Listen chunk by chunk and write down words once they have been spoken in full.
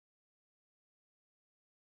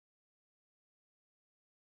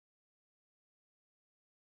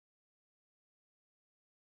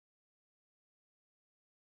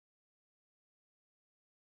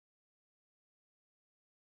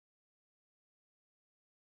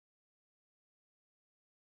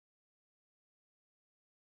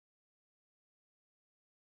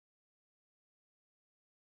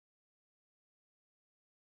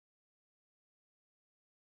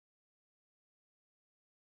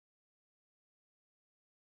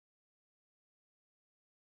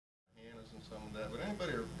some of that, but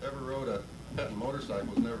anybody who ever rode a Penton motorcycle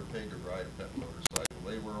was never paid to ride a Penton motorcycle.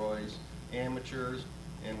 They were always amateurs,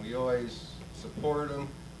 and we always supported them.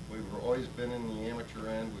 We've always been in the amateur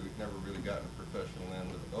end. We've never really gotten the professional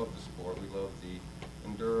end of the sport. We love the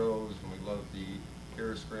enduros, and we love the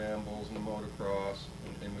air scrambles and the motocross,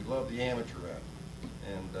 and we love the amateur end.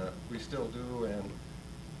 And we still do, and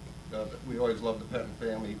we always love the Penton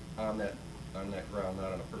family on that ground,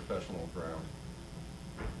 not on a professional ground.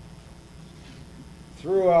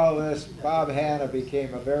 Through all this, Bob Hanna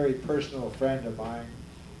became a very personal friend of mine,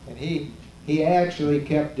 and he actually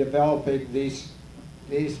kept developing these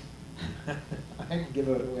I can give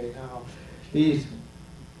it away now, these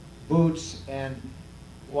boots, and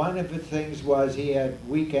one of the things was he had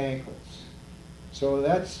weak ankles. So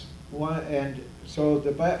that's one, and so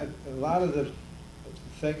a lot of the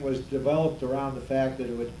thing was developed around the fact that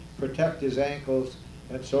it would protect his ankles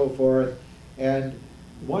and so forth. And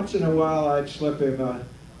once in a while I'd slip him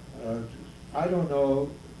I don't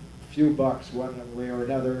know, a few bucks one way or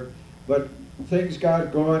another, but things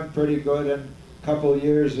got going pretty good, and a couple of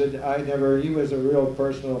years that he was a real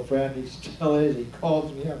personal friend. He still is. He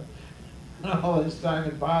calls me up all this time.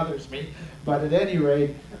 It bothers me, but at any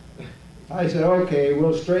rate, I said, okay,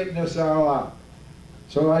 we'll straighten this all out.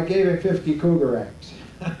 So I gave him 50 cougar eggs.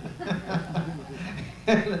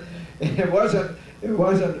 And it wasn't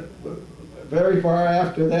very far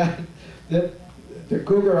after that the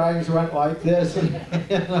cougar eggs went like this, and,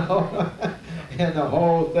 and the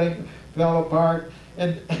whole thing fell apart.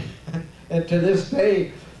 And to this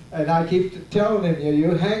day, and I keep telling him,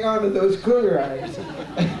 you hang on to those cougar eggs.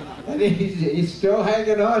 And he's still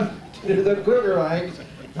hanging on to the cougar eggs.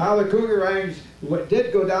 Now the cougar eggs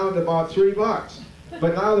did go down to about $3,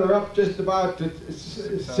 but now they're up just about to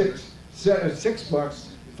 $6,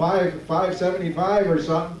 $5.75 or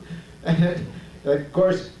something. And of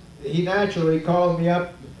course, he naturally called me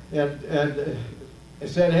up and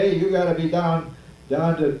said, "Hey, you got to be down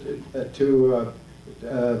to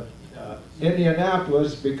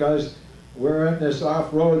Indianapolis, because we're in this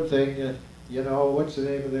off-road thing. You know, what's the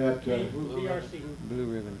name of that? BRC. Blue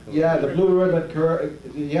Ribbon Coalition. Yeah, the Blue Ribbon.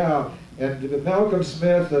 Yeah, and Malcolm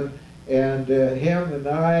Smith and him and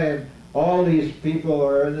I and all these people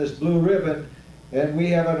are in this Blue Ribbon, and we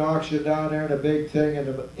have an auction down there and a big thing, and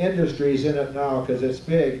the industry's in it now because it's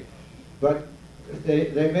big. But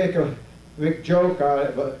they make a big joke out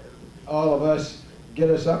of it, all of us, get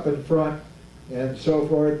us up in front and so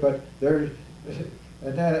forth. But and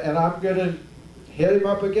I'm gonna hit him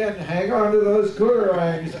up again. Hang on to those cougar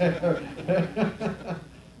eggs.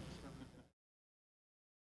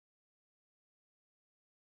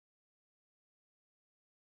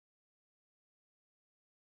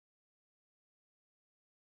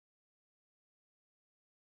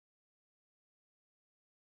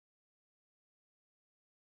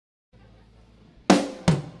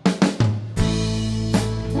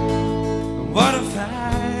 What if I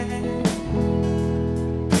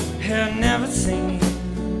had never seen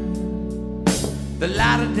the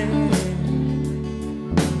light of day?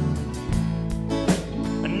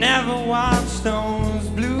 I never watched those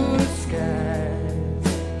blue skies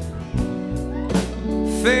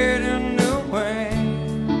fading away.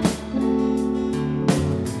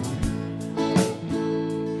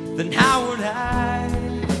 Then how would I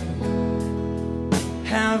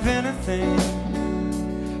have anything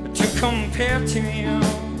to compare to you?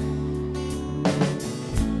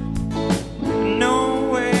 No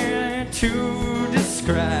way to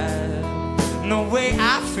describe the way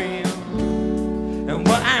I feel and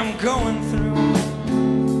what I'm going through.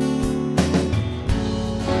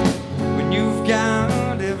 When you've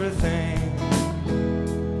got everything,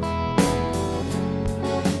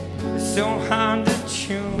 it's so hard to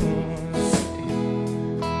choose.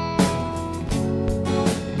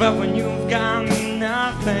 But when you've got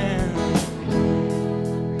nothing,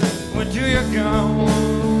 where do you go?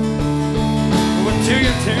 What do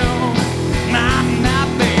you do? My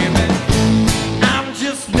baby, I'm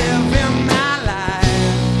just living my life.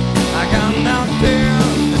 I got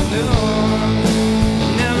nothing to lose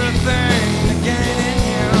and everything to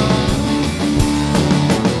gain.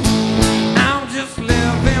 I'm just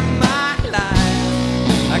living my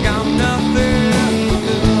life. I got nothing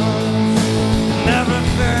to lose and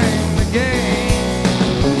everything to gain.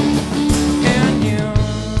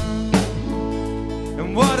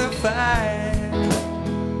 And what if I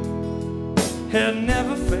had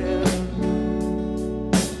never felt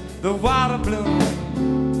the water blue?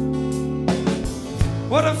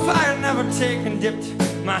 What if I had never taken, dipped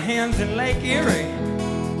my hands in Lake Erie?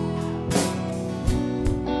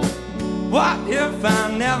 What if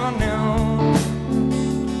I never knew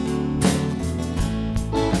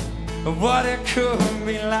what it could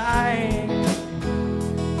be like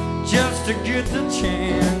just to get the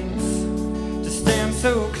chance to stand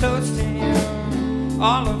so close to you,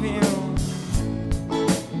 all of you,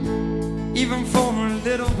 even for a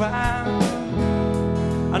little while.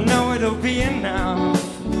 I know it'll be enough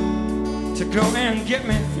to go and get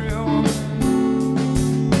me through.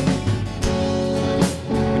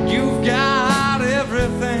 You've got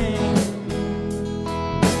everything.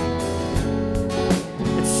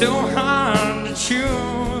 It's so hard to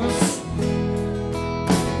choose,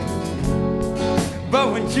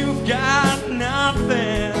 but when you've got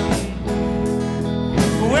nothing,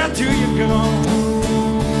 where do you go?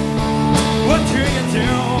 What do you do,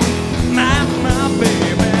 my baby?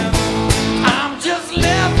 I'm just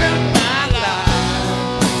living my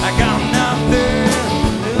life. I got nothing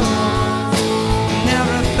to lose and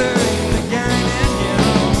everything to gain in you.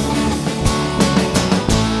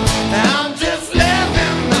 I'm just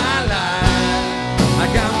living my life. I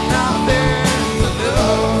got nothing to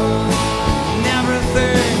lose and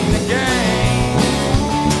everything to gain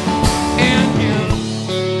in you.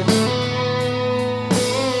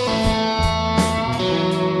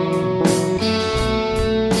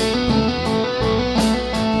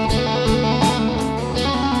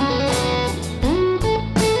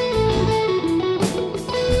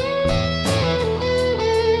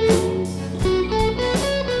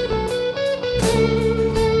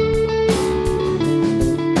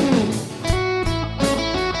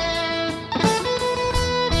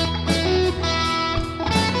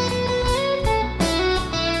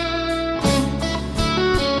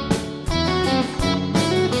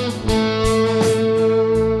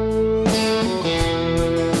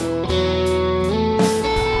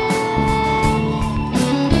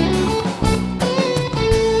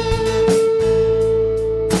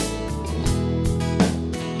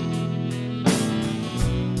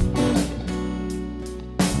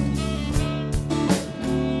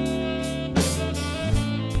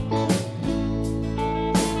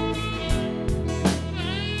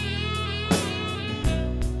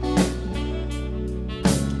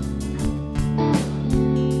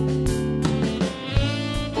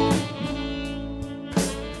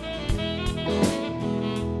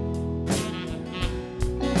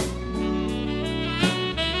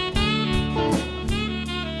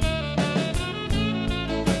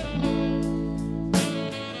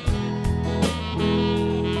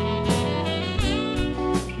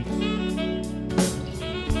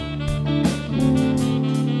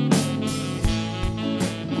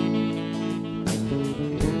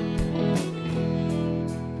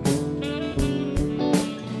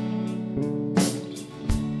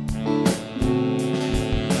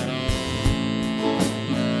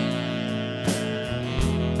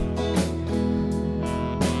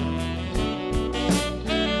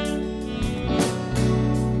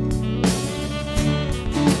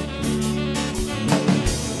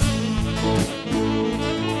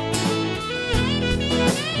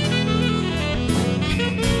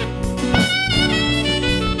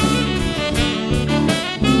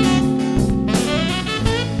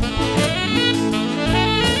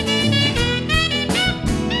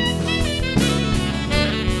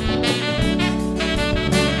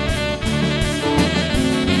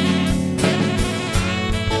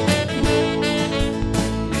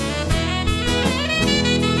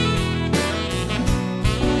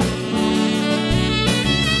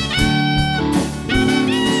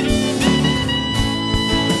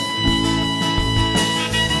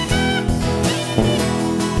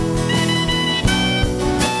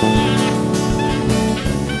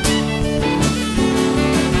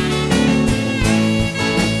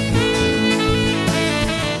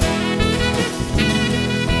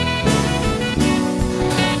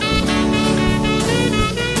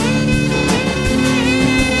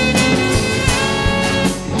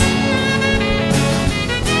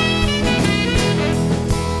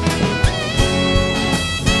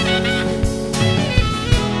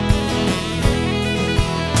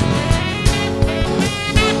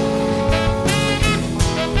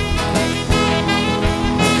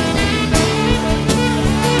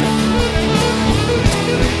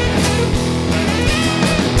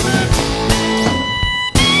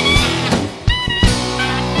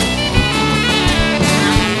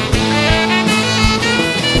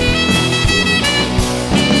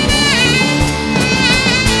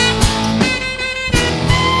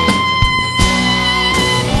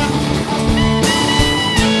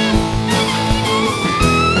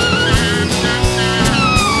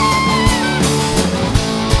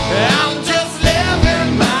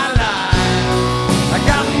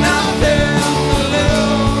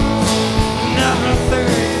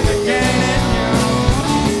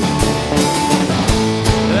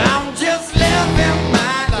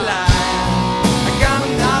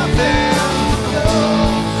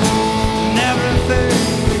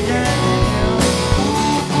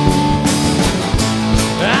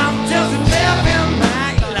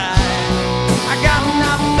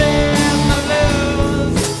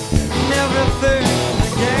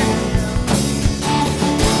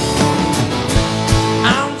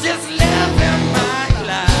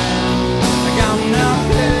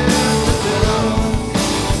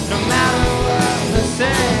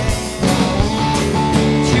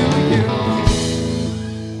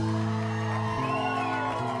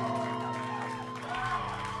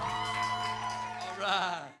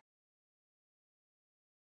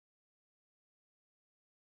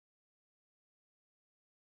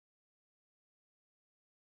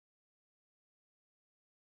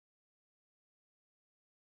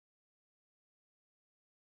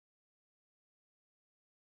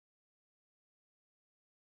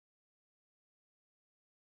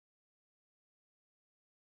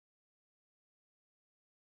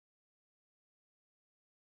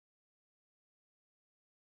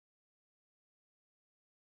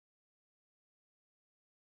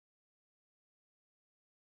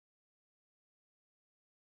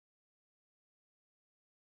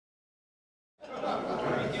 Bob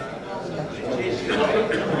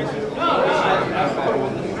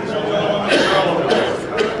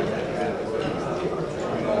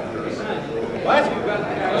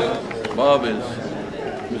is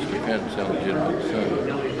Mr. Penton's illegitimate son,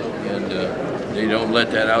 and they don't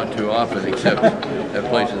let that out too often, except at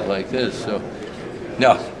places like this. So,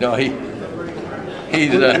 no, he's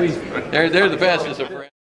they're the fastest of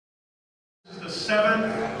friends. It's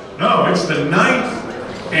the 9th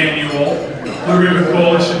annual Blue Ribbon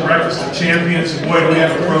Coalition Breakfast of Champions, and boy, do we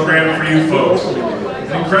have a program for you folks.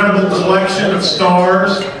 An incredible collection of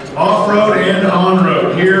stars, off-road and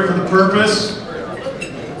on-road, here for the purpose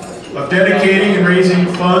of dedicating and raising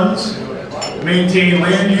funds, maintain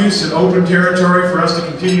land use and open territory for us to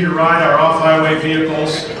continue to ride our off-highway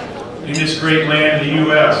vehicles in this great land in the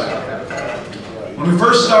U.S. When we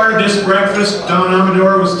first started this breakfast, Don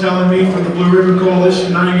Amador was telling me from the Blue Ribbon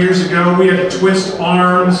Coalition 9 years ago, we had to twist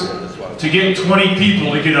arms to get 20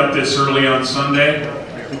 people to get up this early on Sunday.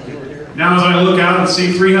 Now as I look out and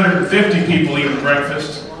see 350 people eating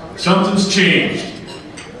breakfast, something's changed.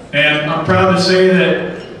 And I'm proud to say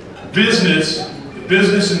that business in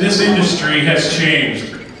this industry has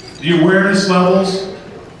changed. The awareness levels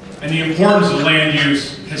and the importance of land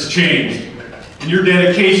use has changed. And your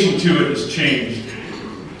dedication to it has changed.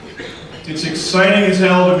 It's exciting as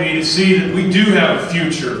hell to me to see that we do have a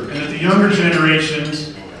future and that the younger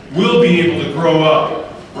generations will be able to grow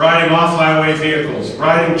up riding off-highway vehicles,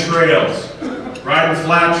 riding trails, riding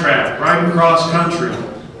flat track, riding cross-country.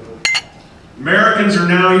 Americans are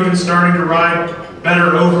now even starting to ride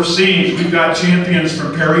better overseas. We've got champions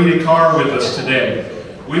from Paris Dakar with us today.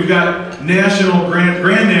 We've got national,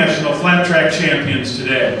 grand national flat track champions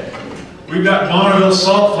today. We've got Bonneville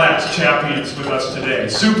Salt Flats champions with us today.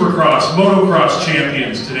 Supercross, motocross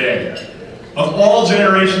champions today. Of all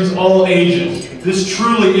generations, all ages. This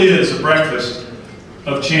truly is a breakfast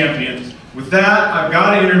of champions. With that, I've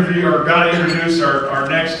got to introduce our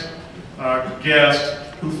next guest,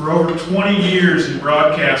 who for over 20 years in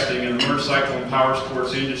broadcasting in the motorcycle and power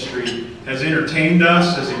sports industry has entertained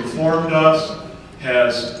us, has informed us,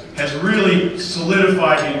 has really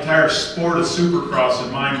solidified the entire sport of Supercross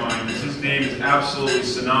in my mind, because his name is absolutely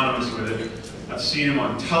synonymous with it. I've seen him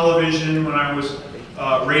on television when I was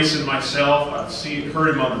racing myself. I've heard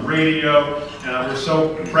him on the radio, and we're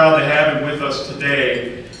so proud to have him with us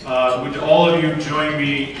today. Would all of you join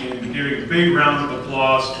me in giving a big round of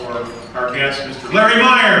applause for our guest, Mr. Larry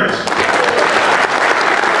Myers.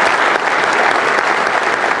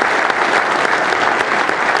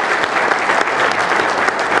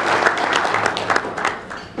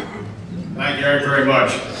 Thank you very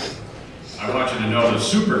much. I want you to know that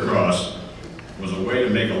Supercross was a way to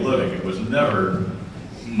make a living. It was never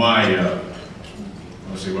my,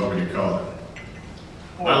 let's see, what would you call it?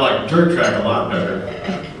 I like dirt track a lot better.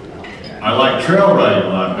 I like trail riding a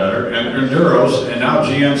lot better, and enduros, and now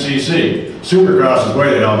GNCC. Supercross is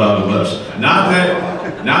way the hell down the list. Not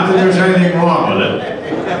that there's anything wrong with it.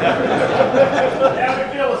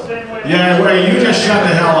 Yeah, wait, you just shut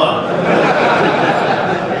the hell up.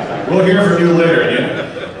 We'll hear from you later.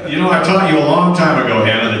 You know, I taught you a long time ago,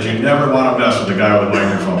 Hannah, that you never want to mess with the guy with the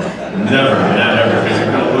microphone. Never, not ever, because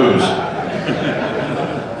you're going to lose.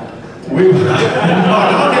 No,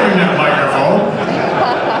 don't give him that microphone.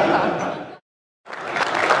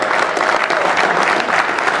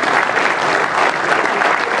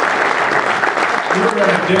 We were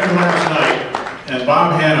at dinner last night, and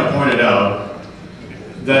Bob Hanna pointed out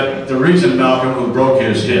that the reason Malcolm, who broke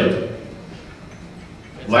his hip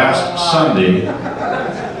last Sunday,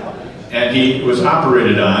 and he was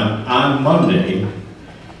operated on Monday,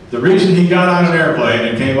 the reason he got on an airplane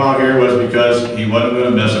and came out here was because he wasn't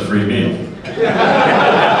going to miss a free meal. Is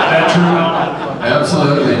that true, Malcolm?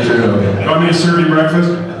 Absolutely true. You want me to serve you breakfast?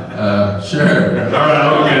 Sure. All right,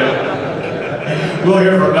 I'll get it. We'll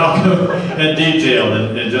hear from Malcolm in detail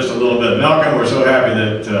in just a little bit. Malcolm, we're so happy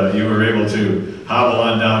that you were able to hobble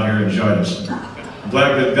on down here and join us. I'm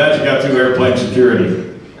glad you got through airplane security.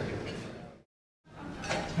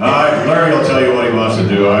 Larry will tell you what he wants to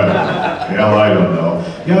do. I don't know.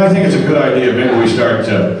 Yeah, I think it's a good idea. Maybe we start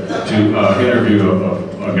to interview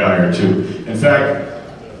a guy or two. In fact,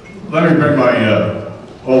 let me bring my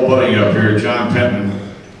old buddy up here, John Penton,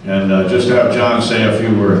 and just have John say a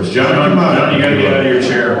few words. John, come on. John, you got to get out of your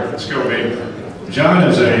chair. Let's go, baby. John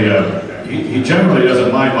is he generally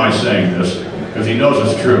doesn't mind my saying this, because he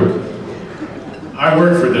knows it's true. I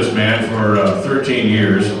worked for this man for 13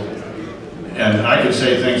 years, and I can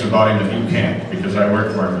say things about him that you can't, because I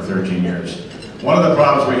worked for him for 13 years. One of the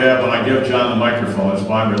problems we have when I give John the microphone is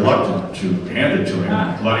why I'm reluctant to hand it to him,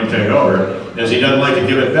 let him take over, is he doesn't like to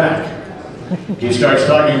give it back. he starts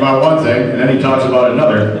talking about one thing, and then he talks about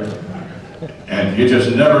another, and you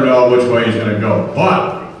just never know which way he's going to go.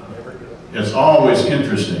 But it's always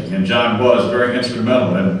interesting, and John was very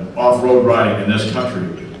instrumental in off-road riding in this country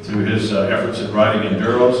through his efforts at riding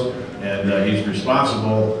enduros, and he's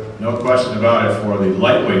responsible, no question about it, for the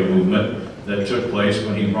lightweight movement that took place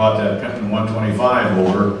when he brought that Penton 125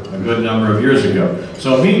 over a good number of years ago.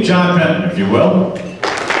 So meet John Penton, if you will.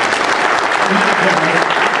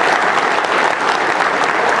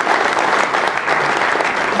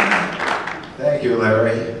 Thank you,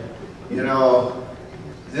 Larry. You know,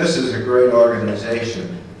 this is a great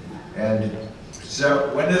organization. And so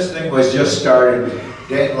when this thing was just started,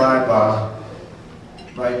 Dane Linebaugh,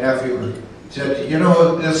 my nephew, said, you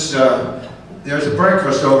know, this there's a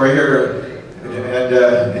breakfast over here,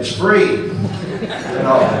 and it's free. You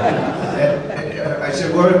know, and I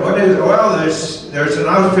said, what is it? Well, there's an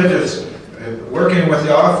outfit that's working with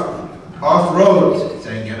the off-road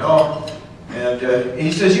thing, you know. And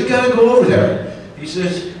he says, you gotta go over there. He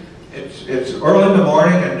says, it's early in the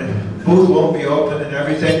morning and the booth won't be open and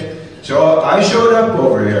everything. So I showed up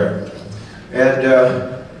over here. And,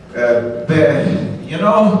 you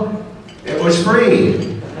know, it was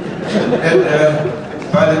free. And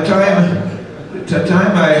by the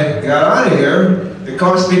time I got out of here, it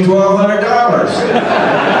cost me $1,200.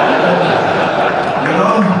 You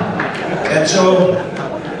know? And so,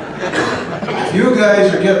 if you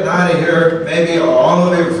guys are getting out of here, maybe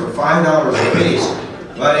all of you for $5 a piece,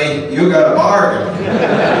 buddy, you got a bargain.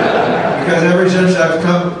 Because ever since I've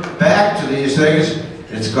come back to these things,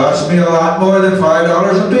 it's cost me a lot more than $5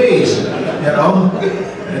 a piece, you know,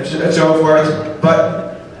 and so forth.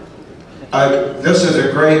 But this is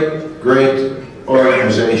a great, great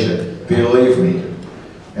organization, believe me.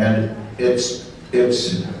 And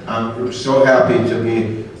I'm so happy to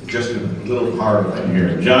be just a little part of it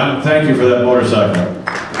here. John, thank you for that motorcycle.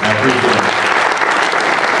 I appreciate it.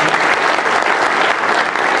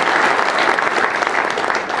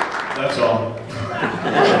 That's all.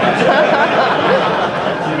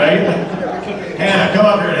 Right? Hannah, come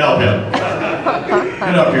up here and help him.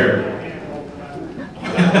 Get up here.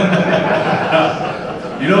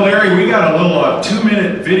 You know, Larry, we got a little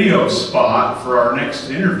 2-minute video spot for our next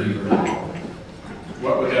interview.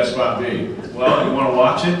 What would that spot be? Well, you want to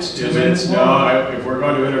watch it? It's 2 minutes long. No, if we're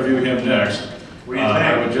going to interview him next,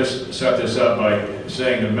 I would just set this up by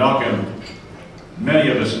saying that Malcolm, many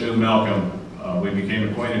of us knew Malcolm. We became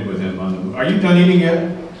acquainted with him on the... Are you done eating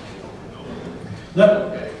yet?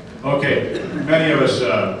 No. Okay. Many of us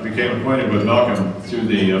became acquainted with Malcolm through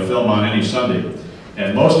the film On Any Sunday.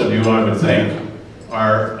 And most of you, I would think,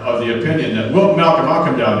 are of the opinion that... Well, Malcolm, I'll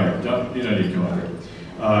come down here. You don't need to come up here.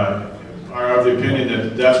 Are of the opinion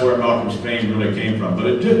that that's where Malcolm's fame really came from. But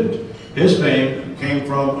it didn't. His fame came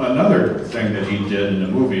from another thing that he did in the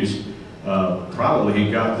movies. Probably he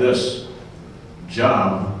got this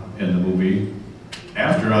job in the movie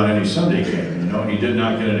after On Any Sunday came. You know, he did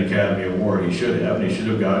not get an Academy Award. He should have, and he should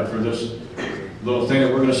have got it for this little thing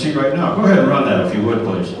that we're going to see right now. Go ahead and run that if you would,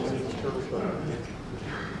 please.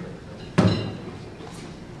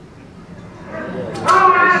 All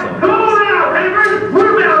right, come on out, Raymond.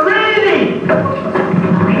 We're about ready.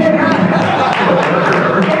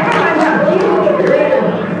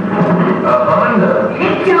 A Honda.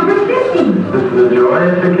 It's number 50. This is a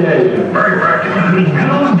joyous occasion. Very practical.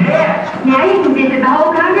 Good test. Now you can visit the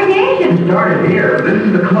whole congregation. Started here. This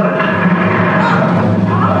is the clutch.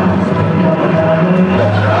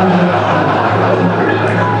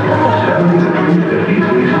 70 to 350,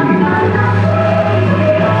 please.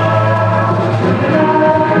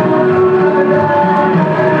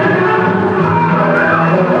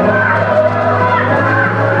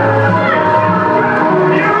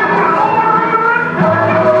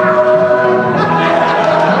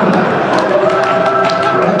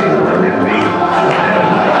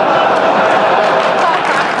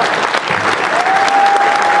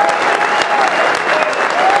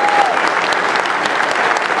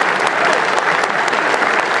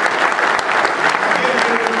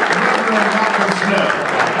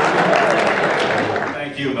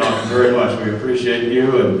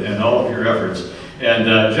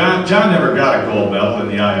 John never got a gold medal in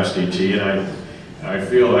the ISDT, and I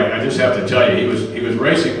feel like I just have to tell you, he was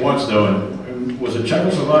racing once though, and was it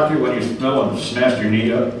Czechoslovakia when you fell and smashed your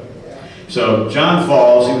knee up? So John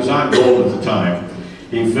falls. He was on gold at the time.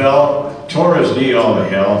 He fell, tore his knee all to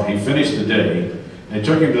hell. He finished the day. They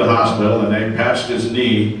took him to the hospital and they patched his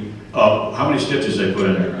knee up. How many stitches they put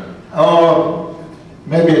in there? Oh,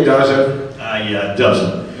 maybe a dozen. Yeah, a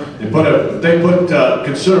dozen. They put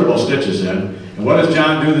considerable stitches in. And what does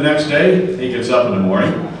John do the next day? He gets up in the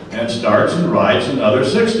morning, and starts and rides another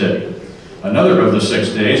 6 days. Another of the 6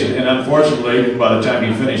 days, and unfortunately, by the time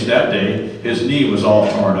he finished that day, his knee was all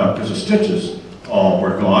torn up because the stitches all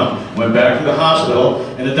were gone. Went back to the hospital,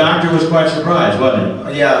 and the doctor was quite surprised, wasn't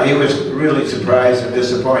he? Yeah, he was really surprised and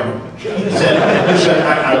disappointed. He said,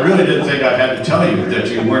 I really didn't think I had to tell you that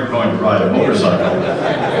you weren't going to ride a motorcycle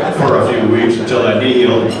for a few weeks until that knee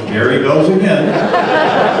healed. Here he goes again.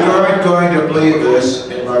 You aren't going to believe this,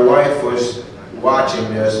 and my wife was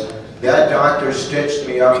watching this. That doctor stitched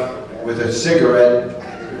me up with a cigarette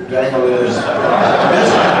dangled in his...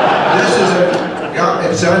 This is a... Yeah,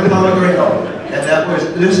 it's San Pellegrino. And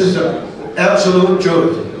this is the absolute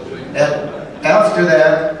truth. And after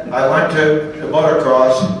that, I went to the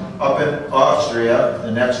motocross up in Austria the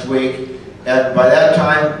next week. And by that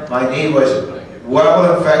time, my knee was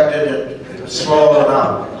well infected and swollen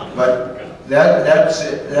up. But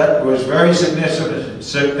that was very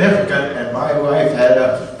significant, and my wife had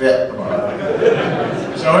a fit.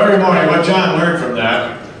 So every morning, what John learned from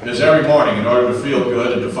that is every morning, in order to feel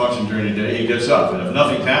good and to function during the day, he gets up, and if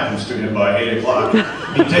nothing happens to him by 8 o'clock,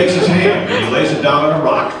 he takes his hand and he lays it down on a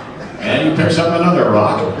rock, and he picks up another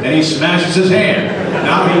rock, and he smashes his hand.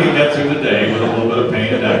 Now he can get through the day with a little bit of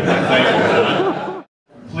pain and that. Thank you, John.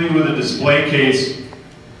 Complete with a display case.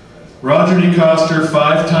 Roger DeCoster,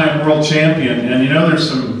 5-time world champion, and you know there's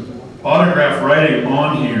some autograph writing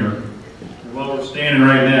on here. Well, we're standing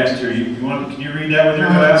right next to you. Can you read that with your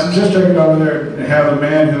glasses? Just take it over there and have the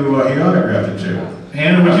man who he autographed it to.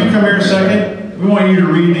 Hannah, would you come here a second? We want you to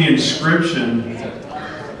read the inscription.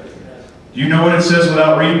 Do you know what it says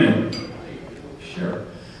without reading it? Sure.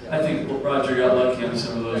 I think Roger got lucky on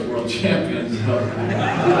some of those world champions. But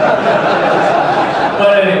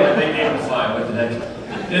anyway, they gave him 5. What the heck?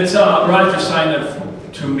 It's Roger signed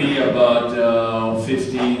it to me about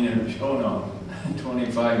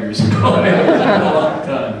 25 years ago. A long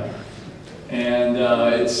time. And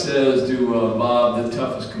it says to Bob, the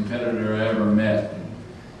toughest competitor I ever met.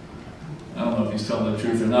 I don't know if he's telling the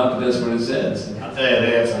truth or not, but that's what it says. I'll tell you,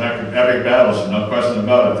 they had some epic battles, no question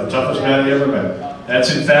about it. The toughest man he ever met. That's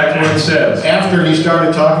in fact what it says. After he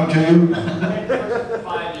started talking to you? For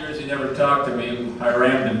 5 years he never talked to me. I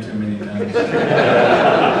rammed him too many times.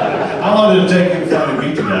 How long did it take you to finally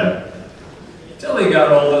beat the guy? Till he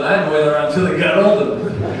got old, and I'd wait around till he got old.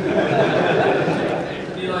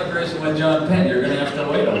 Be like racing with John Penton, you're going to have to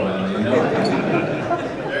wait a while, you know?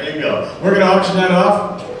 There you go. We're going to auction that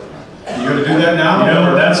off. You going to do that now? You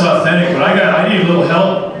know, that's authentic, but I need a little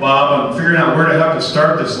help, Bob, on figuring out where to have to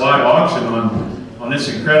start this live auction on this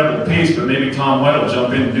incredible piece, but maybe Tom White will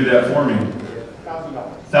jump in and do that for me.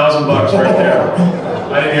 $1,000 right there.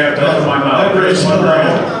 I didn't have to open my mouth. There's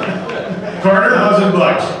 $1,000. Carter?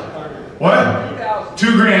 $1,000. What?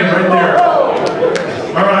 $2 grand right there.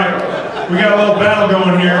 All right, we got a little battle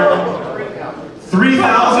going here.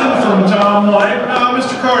 3,000 from Tom White.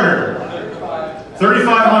 Mr. Carter.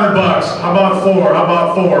 3,500 bucks. How about 4? How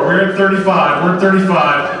about 4? We're at 35. We're at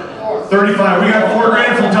 35. 35. We got 4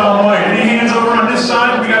 grand from Tom White. Any hands over on this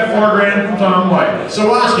side? We got 4 grand from Tom White. So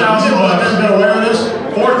watch now. You let them get away with this?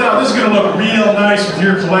 4,000. This is going to look real nice with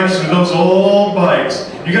your collection of those old bikes.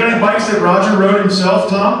 You got any bikes that Roger rode himself,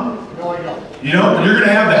 Tom? No, I don't. You know, you're going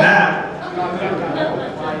to have the hat.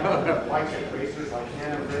 Bikes and racers like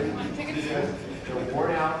Hannah Brady, because they're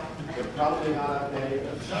worn out, they're probably not updated.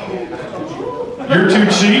 You're too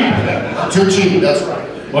cheap? Too cheap, that's right.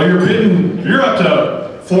 Well, you're up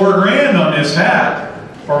to 4 grand on this hat.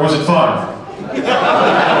 Or was it 5?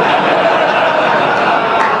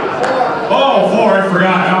 Oh, 4, I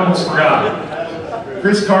forgot. I almost forgot.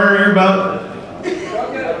 Chris Carter, you're about...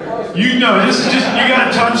 You know, this is just, you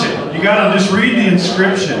gotta touch it. You gotta just read the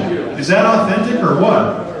inscription. Is that authentic or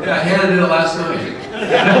what? Yeah, Hannah did it last night.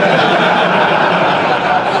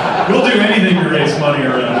 We'll do anything to raise money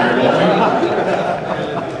around here, won't we?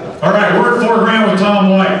 All right, we're at 4 grand with Tom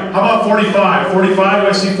White. How about 45? 45, do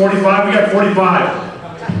I see 45? We got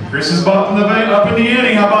 45. Chris is up in the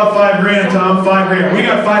ante. How about 5 grand, Tom? 5 grand. We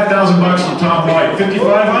got 5,000 bucks from Tom White.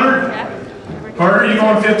 5,500? Carter, you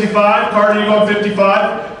going 55? Carter, you going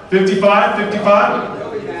 55? 55? 55?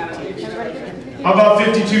 How about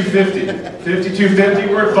 5250?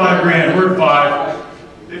 5250, we're at 5 grand, we're at 5.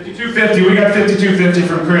 5250, we got 5250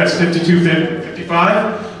 from Chris. 5250,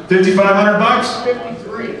 55? 5,500 bucks?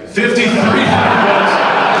 5,300 bucks.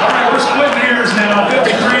 All right, we're splitting hairs now.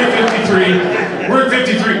 53 to 53. We're at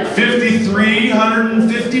 53.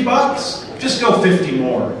 5,350 bucks? Just go 50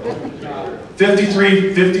 more.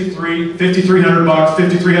 53, 53, 5,300 bucks.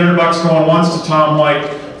 5,300 bucks going once to Tom White.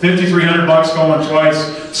 5,300 bucks going twice.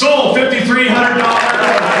 Sold $5,300.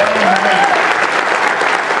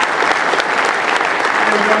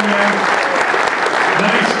 man.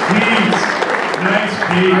 Nice piece. Nice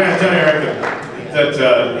piece. I gotta tell you, Eric,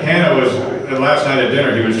 that Hannah was, last night at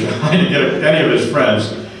dinner, he was trying to get any of his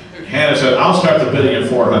friends. Hannah said, I'll start the bidding at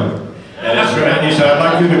 400. And he said, I'd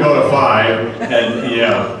like you to go to 5. And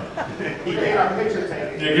yeah. He made our picture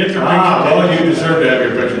taken. You get your picture taken. Well, you deserve to have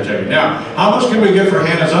your picture taken. Now, how much can we get for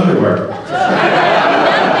Hannah's underwear?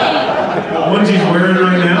 The ones he's wearing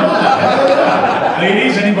right now?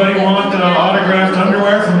 Ladies, anybody want autographed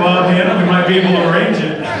underwear from Bob Hanna? We might be able to arrange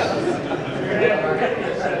it.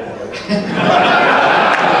 He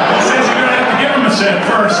says you're going to have to give him a set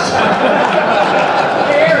first.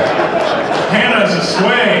 Hannah's a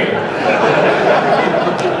sway.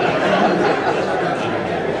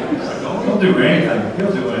 He'll do anything.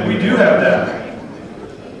 He'll do anything. We do have that.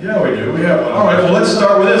 Yeah, we do. We have one. All right, well, let's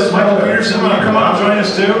start with this. Michael Peterson, will you come up and join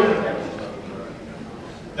us too?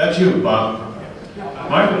 That's you, Bob.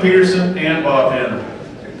 Michael Peterson and Bob Hanna.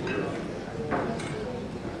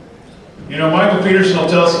 You know, Michael Peterson will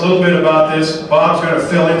tell us a little bit about this. Bob's going to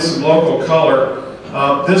fill in some local color.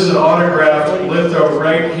 This is an autographed litho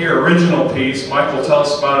right here, original piece. Michael will tell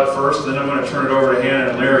us about it first, then I'm going to turn it over to Hannah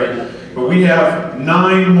and Larry. But we have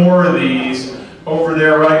 9 more of these over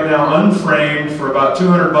there right now, unframed, for about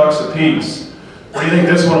 $200 a piece. What do you think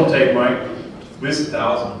this one will take, Mike? At least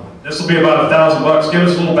 1,000. This will be about $1,000. Give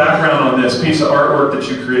us a little background on this piece of artwork that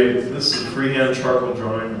you created. This is a freehand charcoal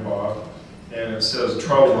drawing of Bob, and it says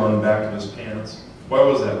trouble on the back of his pants. Why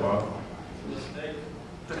was that, Bob?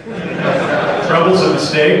 Trouble's a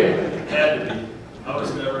mistake? Had to be. I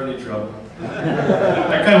was never any trouble.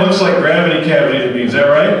 That kind of looks like gravity cavity to me, is that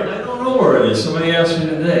right? I don't know where it is. Somebody asked me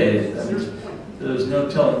today. There's no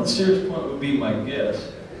telling. The Sears point would be my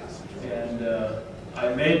guess. And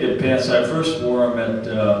I made the pants. I first wore them at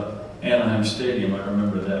Anaheim Stadium. I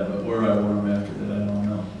remember that. But where I wore them after that, I don't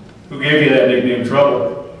know. Who gave you that nickname,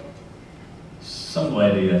 Trouble? Some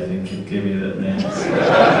lady, I think, gave me that name.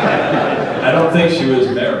 I don't think she was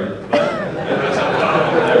married, but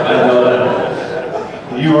I know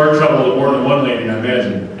that. You are trouble to more than one lady, I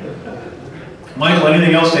imagine. Michael,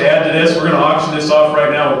 anything else to add to this? We're going to auction this off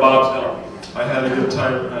right now with Bob's help. I had a good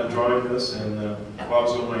time drawing this, and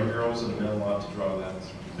Bob's one of my heroes, and it meant a lot to draw that.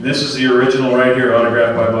 And this is the original right here,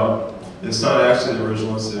 autographed by Bob. It's not actually the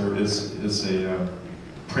original, it's a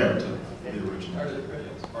print of the original.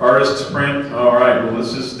 Artist's print. All right. Well,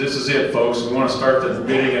 this is it, folks. We want to start the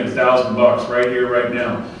bidding at $1,000 right here, right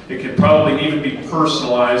now. It can probably even be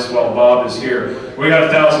personalized while Bob is here. We got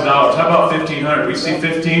 $1,000. How about $1,500? We see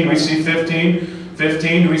 15. We see 15.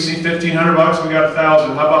 15. Do we see $1,500? We got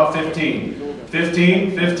 1,000. How about 15?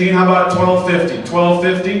 15. 15. How about 1,250?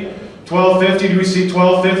 1,250. 1,250. Do we see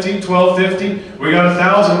 1,250? 1,250. We got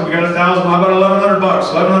 1,000. We got 1,000. How about $1,100?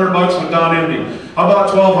 $1,100 with Don Emdy. How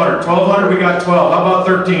about 1,200? 1,200. We got 12. How about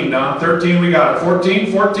 13? Don 13. We got it.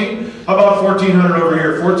 14. 14. How about 1,400 over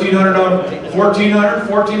here? 1,400. 1,400.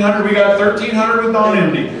 1,400. We got 1,300 with Don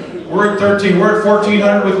Emdy. We're at 13. We're at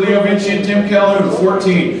 1,400 with Leo Vinci and Tim Calhoun.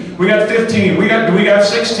 14. We got 15. We got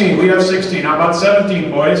 16. We have 16. How about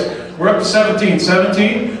 17, boys? We're up to 17.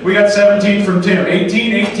 17. We got 17 from Tim.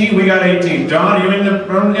 18. 18. We got 18. John, are you in the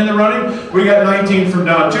running? We got 19 from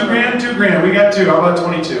Don. 2 grand. 2 grand. We got 2. How about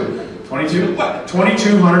 22? 22?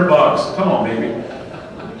 $2,200. Come on, baby.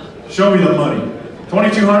 Show me the money.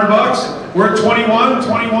 $2,200. We're at 21.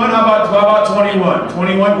 21. How about 21?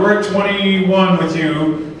 21. We're at 21 with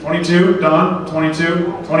you. 22. Don. 22.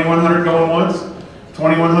 2,100 going once.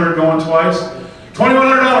 2,100 going twice.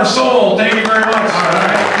 $2,100 sold. Thank you very much. All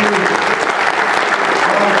right. Thank you.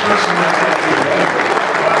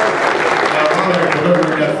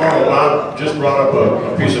 Bob just brought up a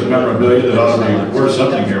piece of memorabilia that ought to be worth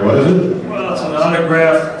something here. What is it? Well, it's an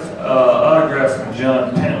autograph from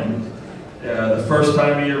John Penton. The first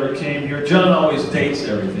time he ever came here, John always dates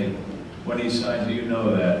everything when he signs, you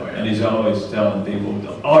know that. And he's always telling people,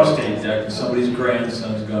 always date that because somebody's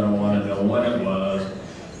grandson's going to want to know when it was.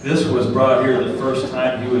 This was brought here the first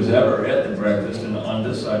time he was ever at the breakfast, and on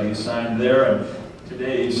this side he signed there, and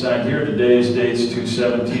today he signed here. Today's date's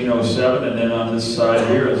 2/17/07, and then on this side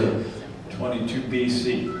here is a 22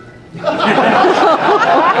 BC. I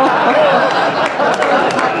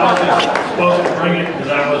was supposed to bring it because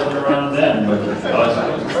I wasn't around then, but I was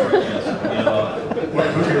supposed to bring it. What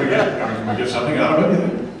can we get? Can we get something out of it?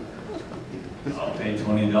 I'll pay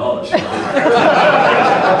 $20. John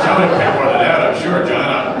will pay more than that, I'm sure,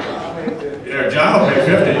 John. Yeah, John will pay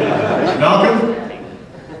 50. Malcolm?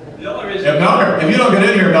 If you don't get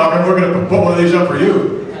in here, Malcolm, we're going to put one of these up for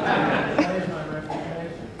you.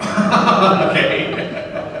 Okay.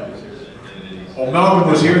 Oh, Malcolm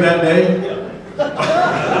was here that day?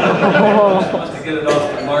 Wants to get it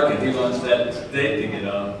off the market. He wants that date to get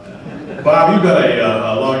on. Bob, you've been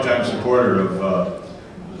a longtime supporter of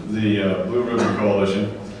the Blue Ribbon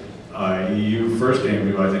Coalition. You first came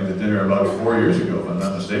to, I think, the dinner about 4 years ago, if I'm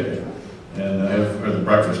not mistaken, and or the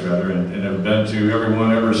breakfast rather, and have been to every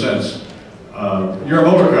one ever since. You're a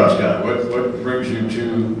motocross guy. What brings you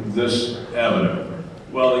to this avenue?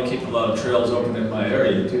 Well, they keep a lot of trails open in my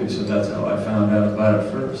area too, so that's how I found out about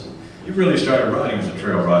it first. You really started riding as a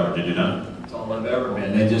trail rider, did you not? That's all I've ever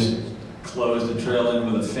been. They just closed the trail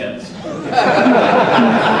in with a fence. The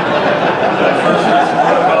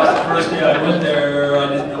first day I went there, I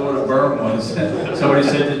didn't know what a berm was. Somebody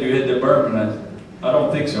said, "Did you hit the berm?" And I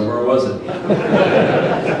don't think so. Where was it?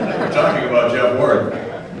 We're talking about Jeff Ward.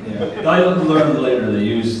 Yeah. I learned later they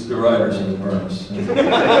use the riders in the berms. Who's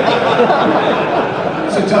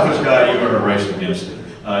the toughest guy you've ever raced against?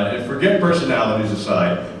 And forget personalities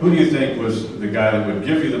aside, who do you think was the guy that would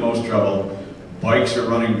give you the most trouble? Bikes are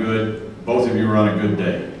running good, both of you are on a good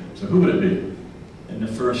day. So who would it be? In the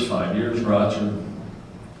first 5 years, Roger,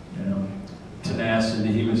 you know,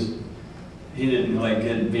 tenacity, he didn't like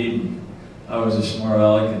getting beaten. I was a smart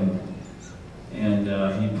aleck, and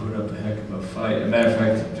he put up a heck of a fight. As a matter of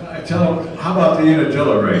fact, Tell him, how about the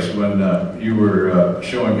Unadilla race when you were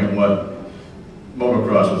showing him what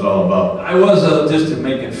motocross was all about? I was, just to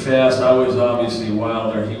make it fast, I was obviously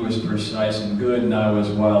wilder. He was precise and good, and I was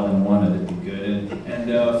wild and wanted to be good.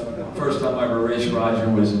 And first time I ever raced Roger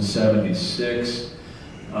was in '76.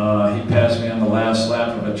 He passed me on the last lap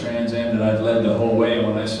of a Trans Am that I'd led the whole way, and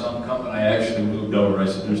when I saw him coming, I actually moved over. I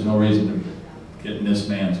said, there's no reason to get in this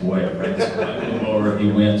man's way, right? So I moved over,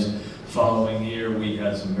 he wins. Following year, we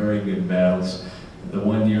had some very good battles. The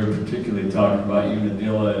one year particularly talking about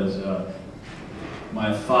Unadilla is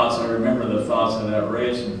my thoughts. I remember the thoughts of that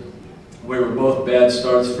race. And we were both bad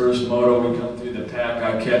starts, first moto. We come through the pack.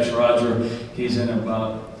 I catch Roger. He's in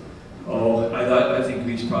about, I think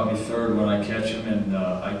he's probably third when I catch him. And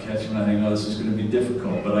I catch him and I think, oh, this is going to be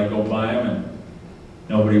difficult. But I go by him and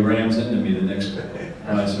nobody rams into me the next day.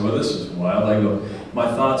 And I said, well, this is wild. I go, my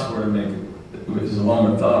thoughts were to make it was a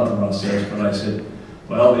longer thought process, but I said,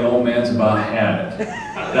 well, the old man's about had it.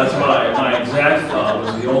 That's what my exact thought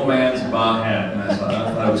was, the old man's about had it. And I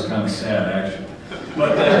thought it was kind of sad, actually.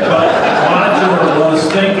 But Roger was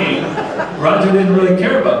thinking, Roger didn't really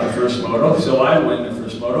care about the first moto, so I win the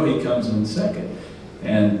first moto, he comes in second.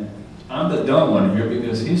 And I'm the dumb one here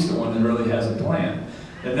because he's the one that really has a plan.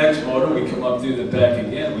 The next moto, we come up through the pack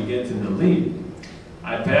again, we get to the lead.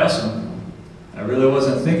 I pass him. I really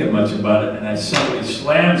wasn't thinking much about it, and somebody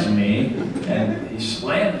slams me, and he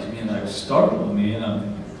slams me, and it startled me, and I'm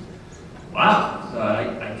thinking, wow. So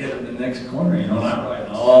I get in the next corner, you know, and I'm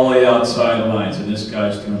riding all the outside lines, and this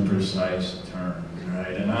guy's doing precise turns,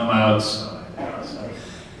 right? And I'm outside.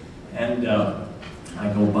 And I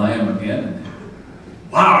go by him again, and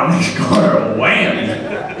wow, next corner, wham, he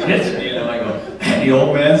hits me, and I go, man, the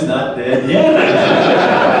old man's not dead yet.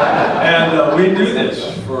 And we do this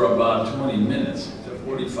for about 20 minutes. It's a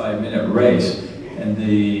 45-minute race. And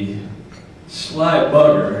the sly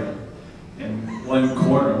bugger in one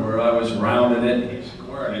corner where I was rounding it, he's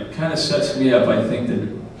squaring it, kind of sets me up. I think that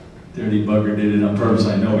dirty bugger did it on purpose.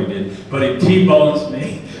 I know he did. But he T-bones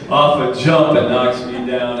me off a jump and knocks me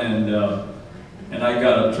down. And I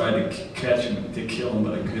got up, tried to catch him, to kill him,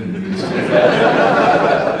 but I couldn't. He was too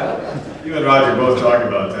fast. You and Roger both talk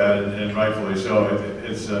about that, and rightfully so.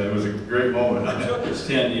 It was a great moment. It took us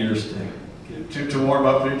 10 years to warm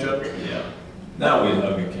up to each other? Yeah. Now we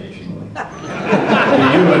hug occasionally. Do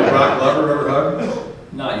you and Brock Glover ever hug?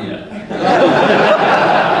 Not yet.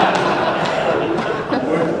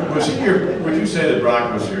 Would you say that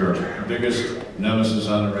Brock was your biggest nemesis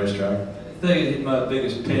on the racetrack? I think he's my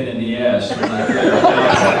biggest pain in the ass.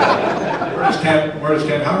 Where does Ken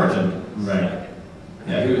Howerton rank?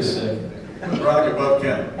 Yeah, he was sick. Brock above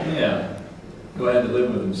Ken? Yeah. Go ahead to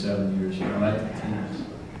live with him 7 years, you know, at the teams.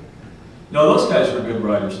 No, those guys were good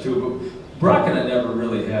riders too, but Brock and I never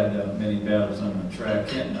really had many battles on the track.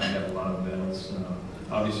 Kent and I had a lot of battles.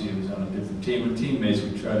 Obviously, he was on a different team. With teammates,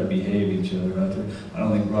 we try to behave each other out there. I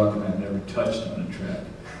don't think Brock and I have ever touched on a track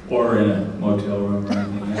or in a motel room or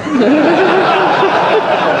anything like that.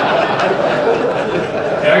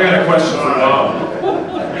 Hey, I got a question for Bob.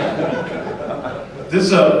 This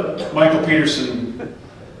is a Michael Peterson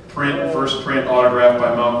first print autographed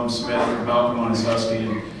by Malcolm Smith or Malcolm on his Husky.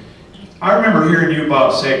 And I remember hearing you,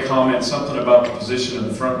 Bob, say a comment, something about the position of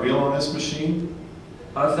the front wheel on this machine.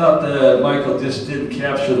 I thought that Michael just didn't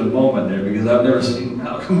capture the moment there because I've never seen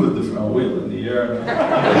Malcolm with the front wheel in the air. I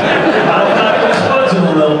thought he was fudging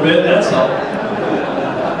a little bit, that's all.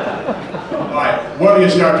 All right, what do you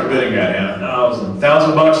start your bidding at, Hannah? $1,000.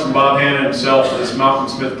 $1,000 from Bob Hanna himself for this Malcolm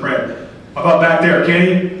Smith print. How about back there,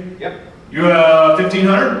 Kenny? Yep. You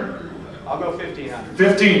 1,500? I'll go 1,500.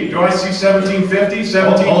 15. Do I see 1,750?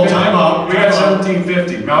 1,750. Hold time out. We got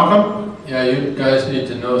 1,750. Malcolm? Yeah, you guys need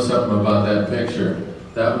to know something about that picture.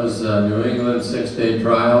 That was New England 6-day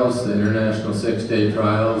trials, the international 6-day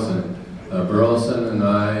trials, and Burleson and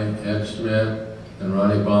I, Ed Schmidt, and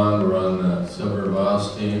Ronnie Bond were on the Silver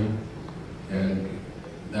Voss team, and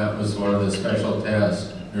that was one of the special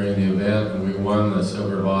tests during the event, and we won the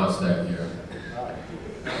Silver Voss that year.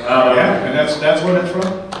 Yeah, and that's what it's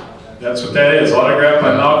from? That's what that is, autographed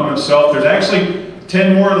by Malcolm himself. There's actually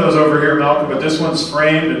 10 more of those over here, Malcolm, but this one's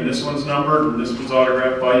framed, and this one's numbered, and this one's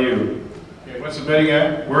autographed by you. Okay, what's the bidding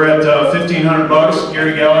at? We're at $1,500,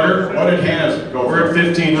 Gary Gallagher. What did Hannah's go for? We're at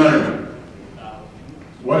 1,500.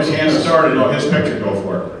 What did Hannah started? No, his picture go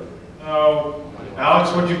for?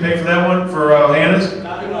 Alex, what'd you pay for that one, for Hannah's?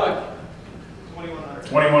 Not much.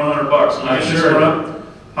 $2,100. $2,100. I'm Nice. sure.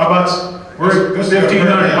 How about, we're at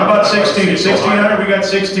 1,500. How about 16? 1,600, we got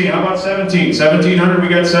 16. How about 17? 1,700, we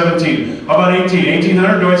got 17. How about 18?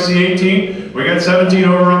 1,800, do I see 18? We got 17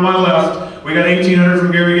 over on my left. We got 1,800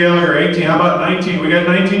 from Gary Gallagher. 18. How about 19? We got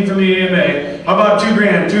 19 from the AMA. How about 2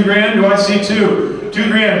 grand? 2 grand, do I see 2? 2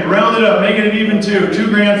 grand, round it up, make it an even 2. 2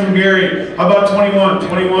 grand from Gary. How about 21?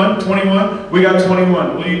 21? 21? We got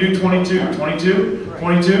 21. Will you do 22? 22?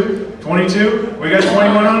 22? 22? We got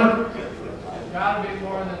 21 on it? It's gotta be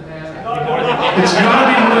more than that. It's gotta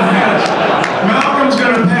be more than Hannah. Malcolm's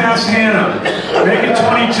gonna pass Hannah. Make it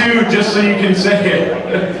 22 just so you can say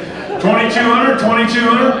it. 2,200?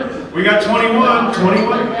 2,200? We got 21.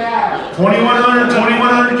 21? 2,100,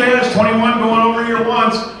 2,100 cash. 21 going over here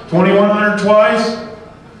once. 2,100 twice.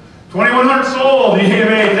 2,100 sold. The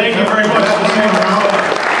AMA, thank you very much.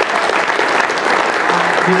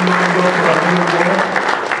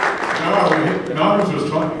 No, Malcolm's was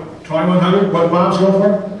 2,100. What did Bob's go for?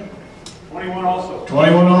 21 also.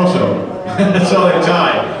 21 also. So they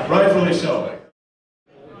tied. Rightfully so.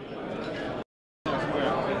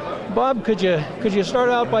 Bob, could you start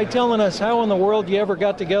out by telling us how in the world you ever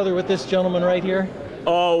got together with this gentleman right here?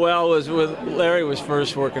 Oh, well, it was with Larry was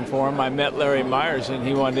first working for him. I met Larry Myers, and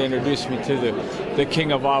he wanted to introduce me to the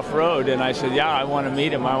king of off-road. And I said, yeah, I want to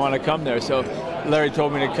meet him. I want to come there. So Larry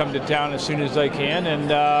told me to come to town as soon as I can.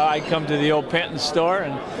 And I come to the old Penton store.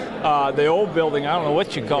 And the old building, I don't know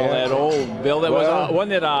what you call that old building.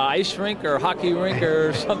 Wasn't it an ice rink or hockey rink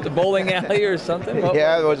or something, bowling alley or something?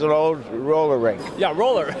 Yeah, it was an old roller rink. Yeah,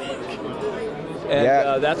 roller rink.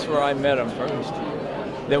 And that's where I met him first.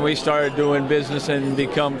 Then we started doing business and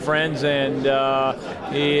become friends, and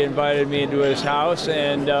he invited me into his house,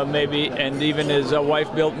 and even his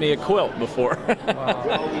wife built me a quilt before.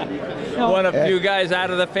 One of few guys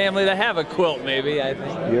out of the family to have a quilt, maybe, I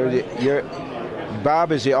think.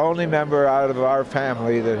 Bob is the only member out of our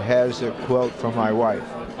family that has a quilt from my wife,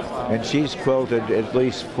 and she's quilted at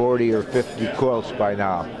least 40 or 50 quilts by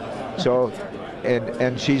now. So.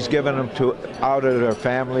 And she's given them out of her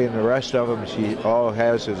family, and the rest of them she all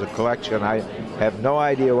has as a collection. I have no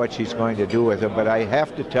idea what she's going to do with them, but I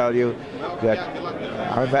have to tell you that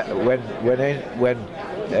when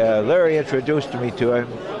Larry introduced me to him,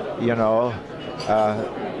 you know,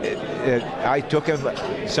 I took him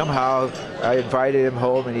somehow. I invited him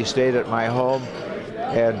home, and he stayed at my home,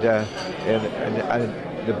 and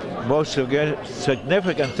the most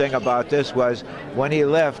significant thing about this was when he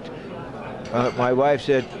left. My wife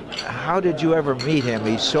said, how did you ever meet him?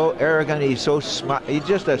 He's so arrogant, he's so smart, he's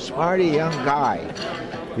just a smarty young guy,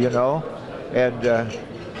 you know? And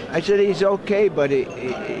I said, he's okay, but he,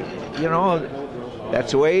 you know,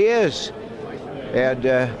 that's the way he is. And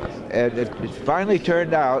it finally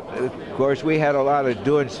turned out, of course, we had a lot of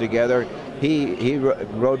doings together. He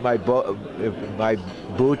rode my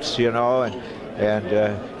boots, you know, and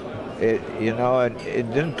it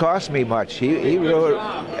didn't cost me much. He rode,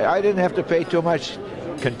 I didn't have to pay too much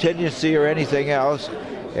contingency or anything else,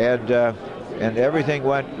 and everything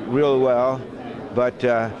went real well. But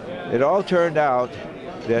it all turned out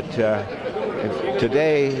that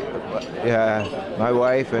today my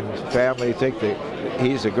wife and family think that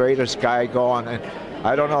he's the greatest guy going. And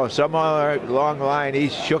I don't know, somewhere along the line he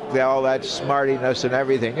shook all that smartiness and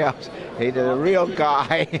everything else. He's a real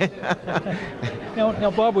guy.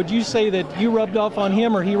 Now, Bob, would you say that you rubbed off on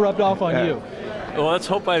him or he rubbed off on you? Well, let's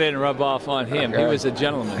hope I didn't rub off on him. He was a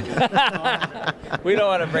gentleman. We don't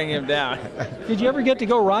want to bring him down. Did you ever get to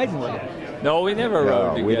go riding with him? No, we never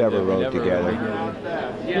rode together. We never rode together.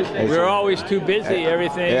 We were always too busy.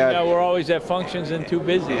 Everything, we're always at functions and too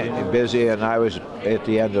busy. Busy, and I was at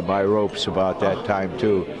the end of my ropes about that time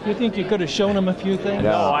too. You think you could have shown him a few things?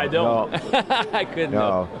 No, I don't. No. I couldn't.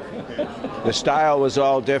 No. The style was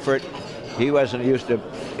all different. He wasn't used to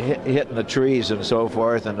hitting the trees and so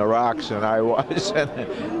forth and the rocks, and I was,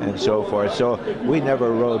 and so forth. So we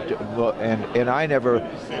never rode, and I never,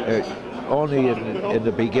 only in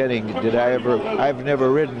the beginning did I ever, I've never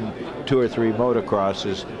ridden 2 or 3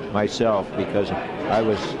 motocrosses myself because I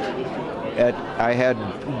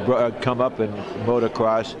hadn't come up in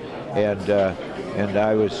motocross, and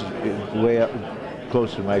I was way up,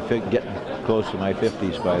 close to getting close to my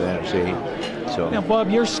 50s by then, see. So. Now, Bob,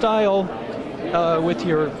 your style with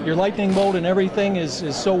your lightning bolt and everything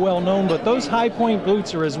is so well known, but those high point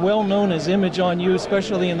boots are as well known as image on you,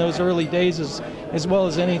 especially in those early days as well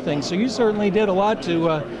as anything. So you certainly did a lot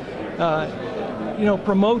to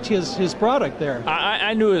promote his product there.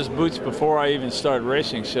 I knew his boots before I even started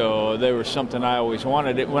racing, so they were something I always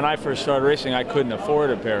wanted. When I first started racing, I couldn't afford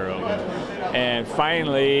a pair of them. And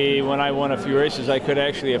finally, when I won a few races, I could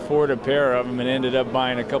actually afford a pair of them and ended up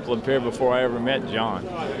buying a couple of pair before I ever met John.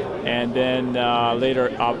 And then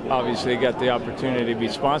later, obviously, got the opportunity to be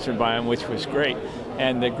sponsored by him, which was great.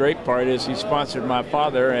 And the great part is he sponsored my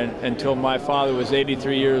father, and until my father was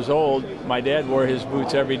 83 years old, my dad wore his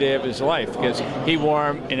boots every day of his life because he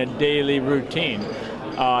wore them in a daily routine.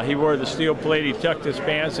 He wore the steel plate, he tucked his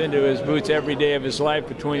pants into his boots every day of his life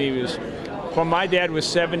when my dad was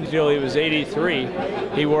 70 till he was 83,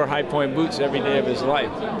 he wore high point boots every day of his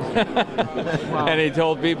life. Wow. And he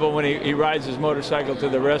told people when he rides his motorcycle to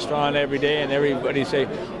the restaurant every day, and everybody say,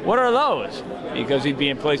 "What are those?" Because he'd be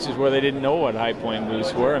in places where they didn't know what high point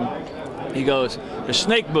boots were. And he goes, "They're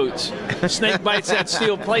snake boots. Snake bites that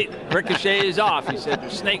steel plate, ricochets off." He said, "They're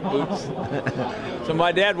snake boots." So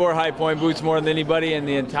my dad wore high point boots more than anybody in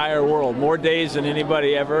the entire world, more days than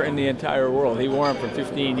anybody ever in the entire world. He wore them for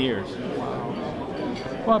 15 years.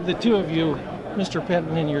 Bob, the two of you, Mr.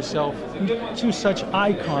 Penton and yourself, two such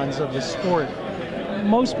icons of the sport.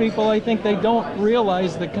 Most people, I think, they don't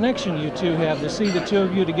realize the connection you two have. To see the two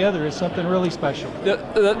of you together is something really special.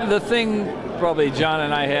 The thing probably John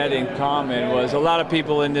and I had in common was a lot of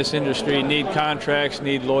people in this industry need contracts,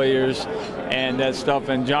 need lawyers, and that stuff.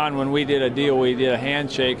 And John, when we did a deal, we did a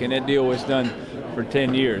handshake, and that deal was done for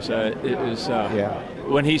 10 years. It was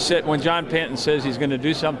when John Penton says he's going to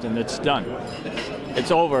do something, it's done. It's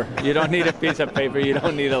over. You don't need a piece of paper. You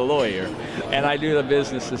don't need a lawyer. And I do the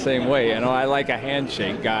business the same way. You know, I like a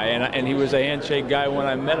handshake guy, and he was a handshake guy when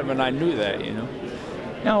I met him, and I knew that. You know.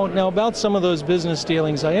 Now about some of those business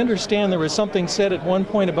dealings, I understand there was something said at one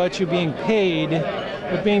point about you being paid,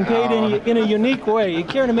 but being paid in a unique way. You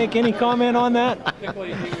care to make any comment on that?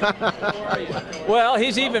 Well,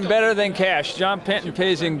 he's even better than cash. John Penton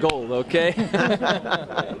pays in gold. Okay.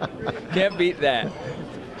 Can't beat that.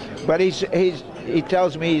 But he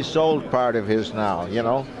tells me he's sold part of his now, you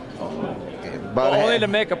know. But only to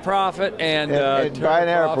make a profit and buy an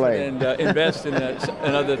airplane and invest in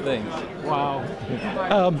other things. Wow.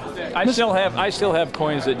 I still have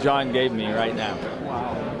coins that John gave me right now.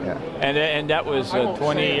 Wow. Yeah. And that was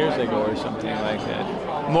 20 years ago or something like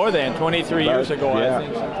that. More than 23 years ago, yeah. I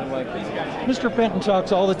think, something like that. Mr. Penton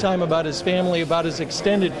talks all the time about his family, about his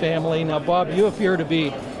extended family. Now, Bob, you appear to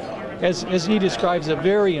be, as he describes, a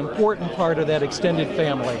very important part of that extended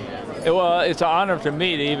family. Well, it's an honor to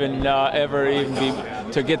me to even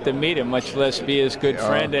to get to meet him, much less be his good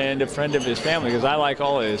friend and a friend of his family, because I like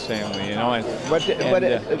all of his family, you know. But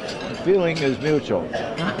the feeling is mutual.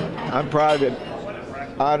 I'm proud and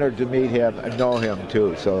honored to meet him and know him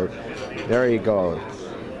too. So there you go.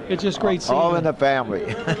 It's just great seeing all in the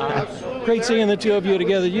family. Great seeing the two of you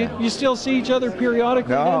together. You still see each other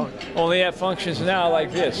periodically? No. Then? Only at functions now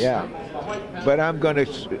like this. Yeah. But I'm gonna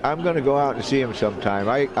go out and see him sometime.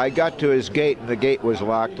 I got to his gate and the gate was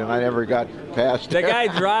locked and I never got past it. The guy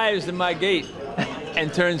drives to my gate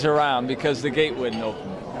and turns around because the gate wouldn't open.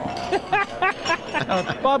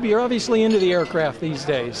 Bob, you're obviously into the aircraft these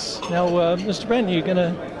days. Now, Mr. Penton, you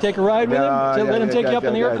gonna take a ride with him? Let him take you up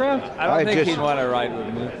in the aircraft? I don't think he'd want to ride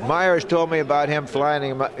with me. Myers told me about him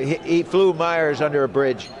flying. He flew Myers under a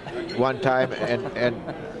bridge one time, and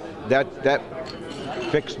that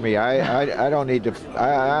fixed me. I don't need to.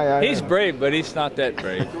 He's brave, but he's not that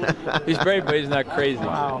brave. He's brave, but he's not crazy.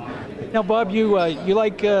 Wow. Now, Bob, you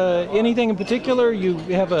like anything in particular? You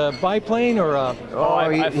have a biplane or a?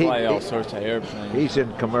 I fly all sorts of airplanes. He's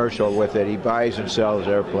in commercial with it. He buys and sells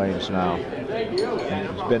airplanes now. He's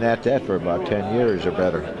been at that for about 10 years or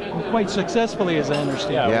better. Quite successfully, as I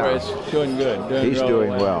understand. Yeah, it's doing good. He's doing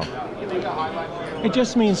well. It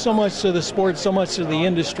just means so much to the sport, so much to the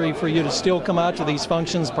industry for you to still come out to these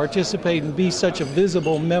functions, participate, and be such a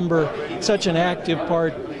visible member, such an active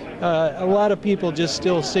part. A lot of people just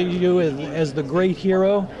still see you as the great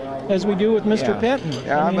hero, as we do with Mr. Penton.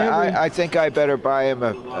 Yeah, I think I better buy him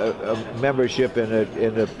a membership in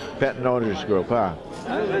the Penton Owners Group, huh?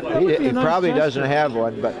 He probably doesn't have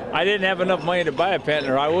one, but I didn't have enough money to buy a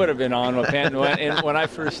Penton, or I would have been on a Penton. When I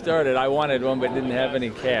first started, I wanted one, but didn't have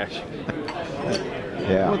any cash.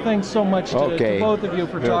 Yeah. Well, thanks so much to both of you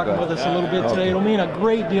for talking with us a little bit today. It'll mean a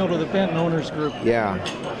great deal to the Penton Owners Group. Yeah.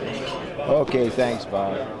 Okay, thanks,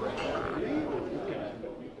 Bob.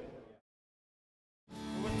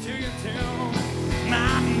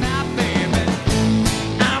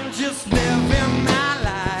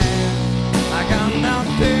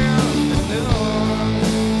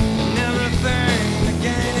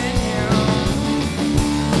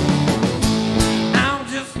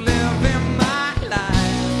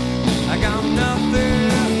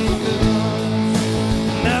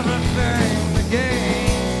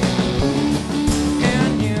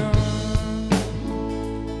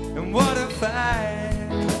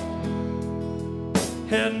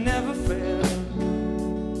 Had never felt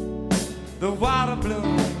the water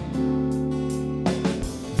blue.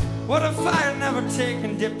 What if I had never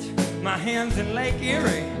taken, dipped my hands in Lake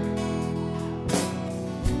Erie?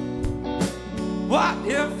 What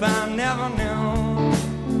if I never knew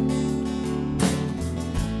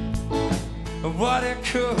what it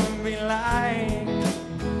could be like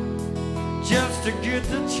just to get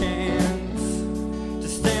the chance to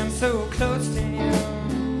stand so close to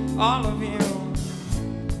you, all of you?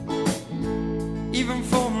 Even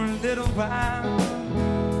for a little while,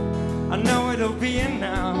 I know it'll be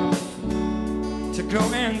enough to go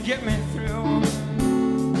and get me through.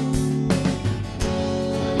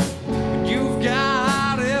 You've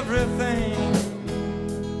got everything.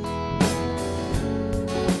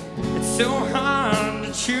 It's so hard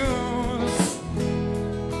to choose,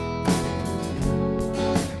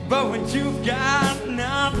 but when you've got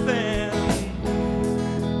nothing,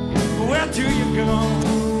 where do you go?